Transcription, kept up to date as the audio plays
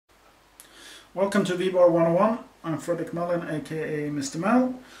Welcome to VBar 101. I'm Fredrik Mellin, aka Mr.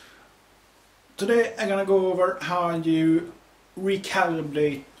 Mel. Today I'm gonna go over how you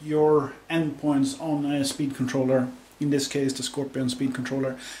recalibrate your endpoints on a speed controller, in this case the Scorpion speed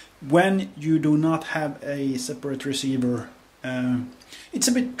controller, when you do not have a separate receiver. It's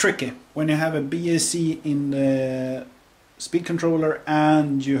a bit tricky when you have a BAC in the speed controller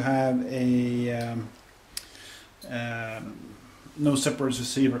and you have a no separate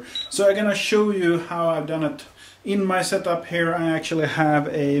receiver. So I'm gonna show you how I've done it. In my setup here I actually have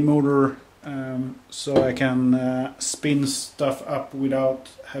a motor so I can spin stuff up without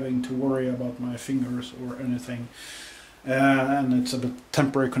having to worry about my fingers or anything, and it's a bit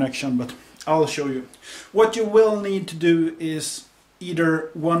temporary connection, but I'll show you. What you will need to do is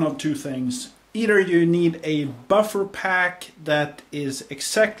either one of two things. Either you need a buffer pack that is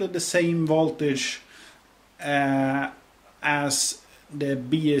exactly the same voltage as the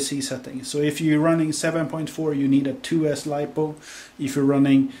BAC setting. So if you're running 7.4 you need a 2S LiPo. If you're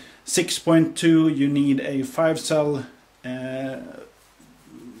running 6.2 you need a 5-cell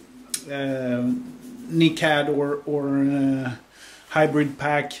NICAD or hybrid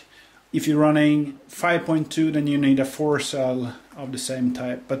pack. If you're running 5.2 then you need a 4-cell of the same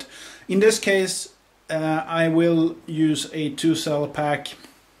type. But in this case I will use a 2-cell pack,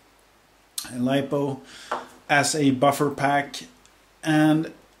 a LiPo, as a buffer pack.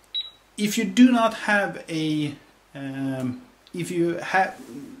 And if you do not have a if you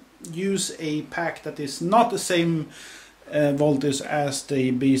use a pack that is not the same voltage as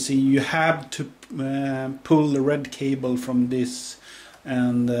the BC, you have to pull the red cable from this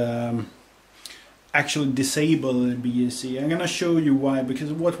and actually disable the BAC. I'm gonna show you why,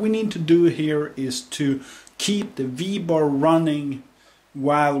 because what we need to do here is to keep the VBar running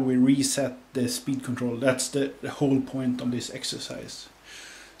while we reset the speed control. That's the whole point of this exercise.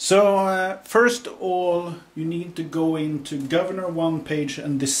 So first of all you need to go into governor 1 page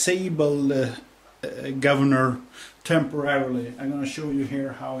and disable the governor temporarily. I'm going to show you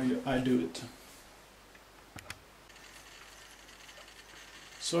here how I do it.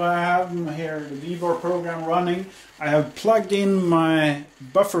 So I have here the VBar program running. I have plugged in my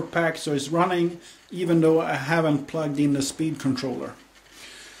buffer pack so it's running even though I haven't plugged in the speed controller.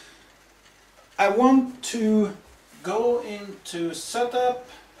 I want to go into setup,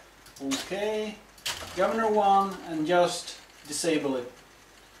 okay, governor 1, and just disable it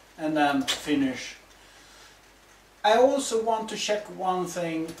and then finish. I also want to check one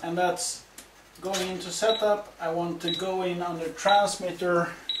thing, and that's going into setup. I want to go in under transmitter.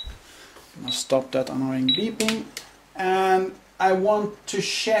 I'm gonna stop that annoying beeping, and I want to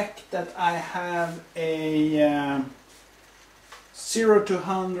check that I have a 0 to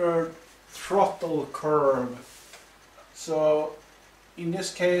 100 throttle curve. So in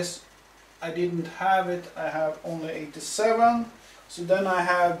this case I didn't have it, I have only 87, so then I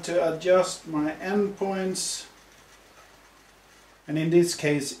have to adjust my endpoints, and in this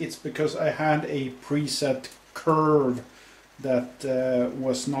case it's because I had a preset curve that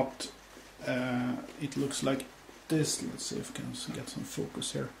was not it looks like this. Let's see if I can get some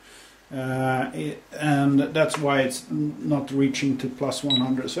focus here. And that's why it's not reaching to plus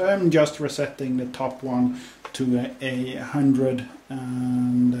 100. So I'm just resetting the top one to a 100,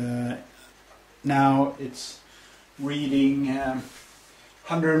 and now it's reading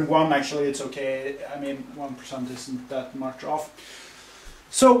 101. Actually it's okay, I mean 1% isn't that much off.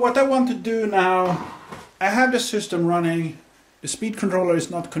 So what I want to do now, I have the system running, the speed controller is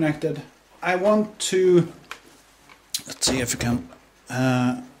not connected. I want to, let's see if I can,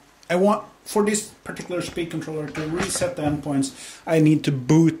 I want, for this particular speed controller to reset the endpoints, I need to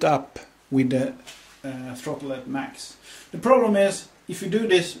boot up with the throttle at max. The problem is, if you do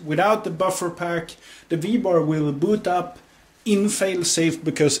this without the buffer pack, the VBar will boot up in fail-safe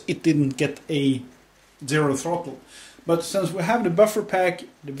because it didn't get a 0 throttle. But since we have the buffer pack,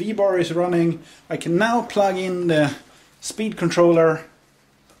 the VBar is running, I can now plug in the speed controller.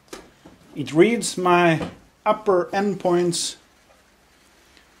 It reads my upper endpoints,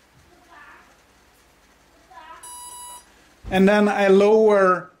 and then I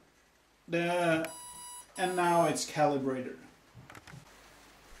lower the, and now it's calibrated.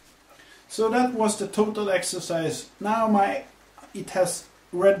 So that was the total exercise. Now it has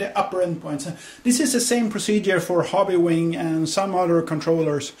read the upper endpoints. This is the same procedure for Hobbywing and some other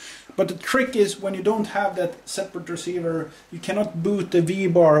controllers. But the trick is when you don't have that separate receiver, you cannot boot the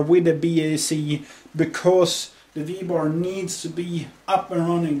VBar with the BAC because the VBar needs to be up and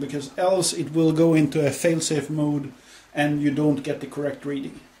running, because else it will go into a fail-safe mode and you don't get the correct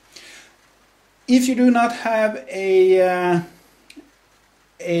reading. If you do not have a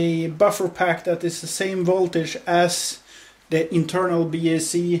a buffer pack that is the same voltage as the internal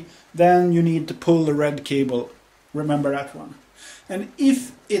BAC, then you need to pull the red cable. Remember that one. And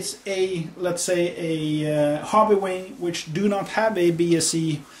if it's a, let's say, a hobby wing which do not have a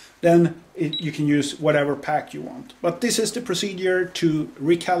BSC, then you can use whatever pack you want. But this is the procedure to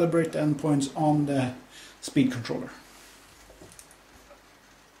recalibrate the endpoints on the speed controller.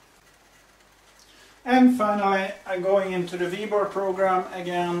 And finally, I'm going into the VBar program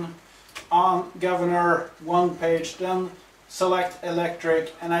again on governor 1 page, then select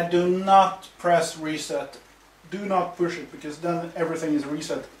electric, and I do not press reset. Do not push it, because then everything is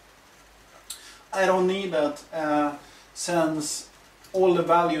reset. I don't need that since all the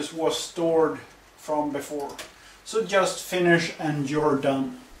values was stored from before. So just finish and you're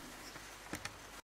done.